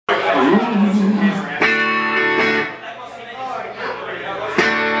I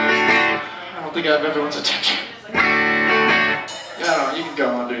don't think I have everyone's attention. Yeah, I don't know, you can go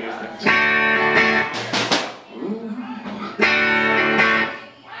on doing your things.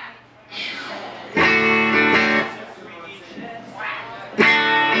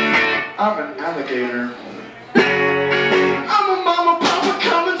 I'm an alligator. I'm a mama papa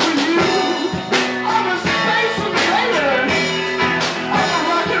coming for you. I'm a space invader. I'm a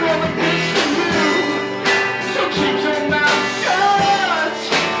rock and roll bitch for you. So keep your mouth shut.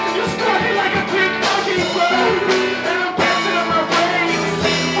 You're squawking like a big mockingbird, and I'm bouncing on my brains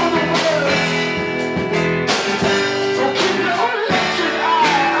for the worst. So keep your electric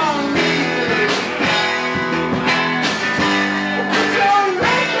eye on me. Put your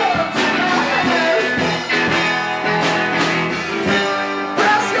makeup tonight.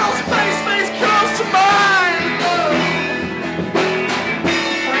 Rascal space comes to mind.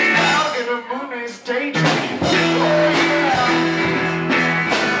 Freak out in a Moonage Daydream. Oh yeah.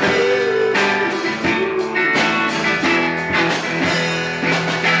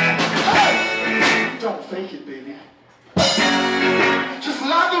 Hey! Don't fake it, baby. Just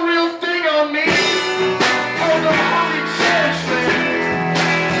lie the real thing on me. Oh, the holy church thing.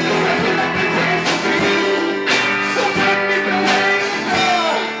 That's what the place to be. So make me believe,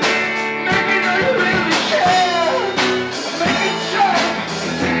 make me know you really care. Make me jump,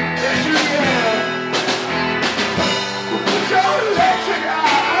 yes you can. Put your electric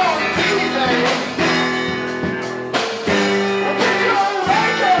eye on me, baby. Put your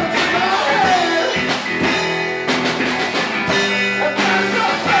makeup tonight. Pass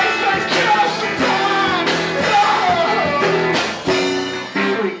your face, kills the time.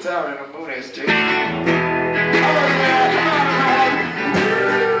 Freaked out in a Moonage Daydream. Oh yeah, come on,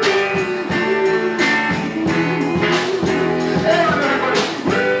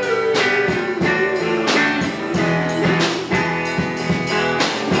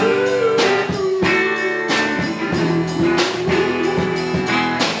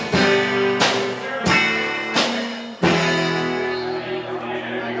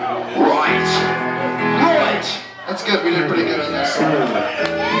 Right. That's good. We did pretty good on this.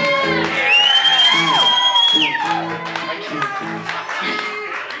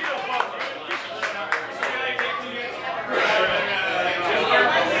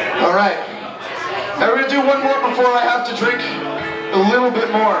 All right. Now we're gonna do one more before I have to drink a little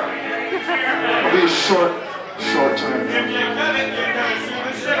bit more. It'll be a short time.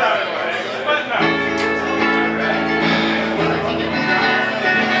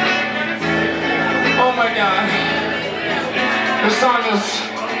 Oh my God. This song is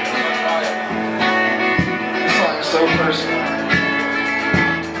so personal.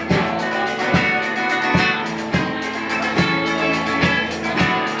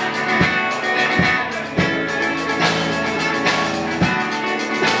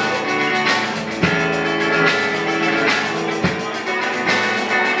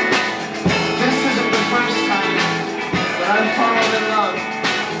 This isn't the first time that I've fallen in love.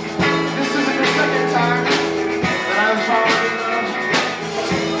 This isn't the second time that I've fallen in love.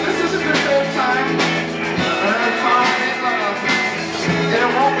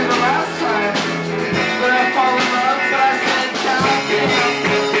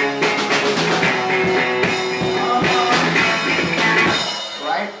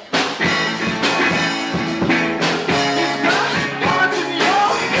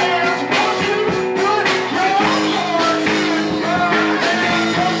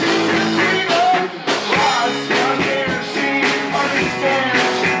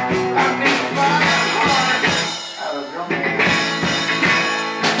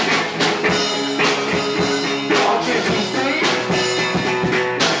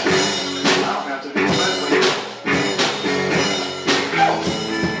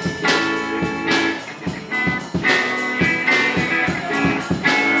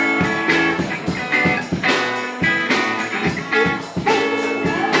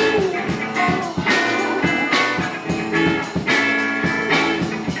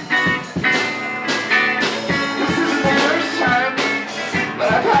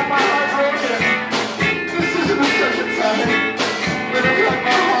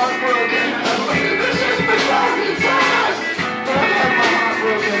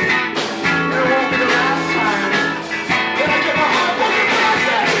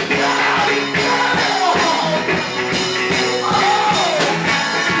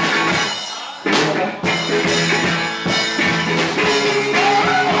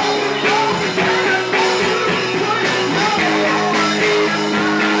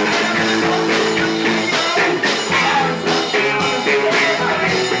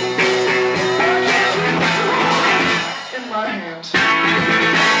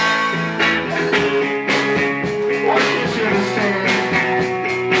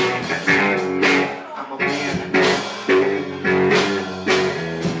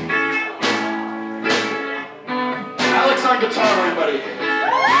 guitar, everybody.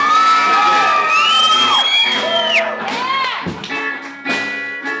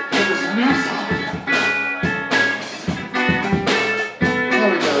 For this new song. There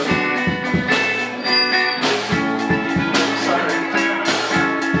we go. Sorry.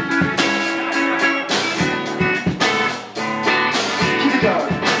 Keep it going.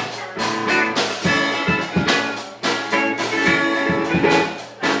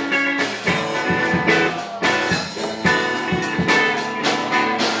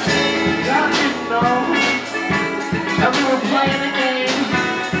 And we were playing a game.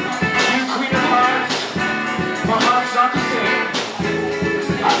 You queen of hearts, my heart's not the same.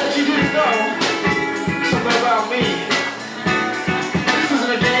 I bet you didn't know something about me. This isn't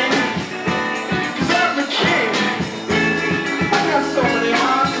a game, 'cause I'm the king. I got so many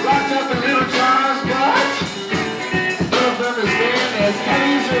hearts locked up in little jars, but none of them has been as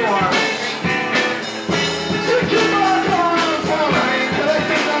heavy as yours. So keep on going for me,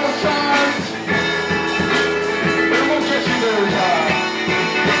 collecting those stars. Very hard.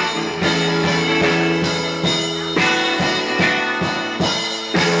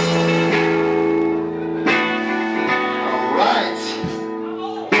 All right.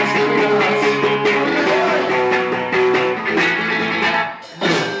 Let's give it a rest.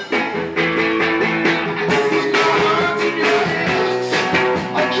 With my heart in your hands,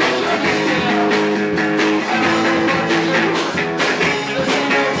 I can't understand. I don't know what to do. This ain't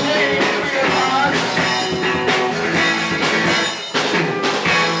no game for your heart.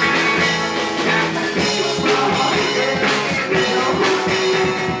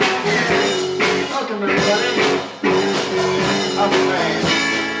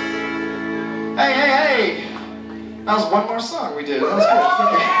 Hey, hey, hey! That was one more song we did. That was good.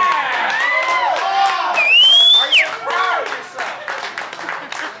 Thank you. Are you proud of yourself?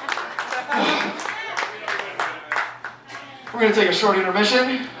 We're going to take a short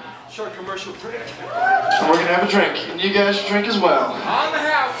intermission. Short commercial break. And we're going to have a drink. And you guys should drink as well. On the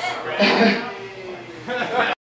house.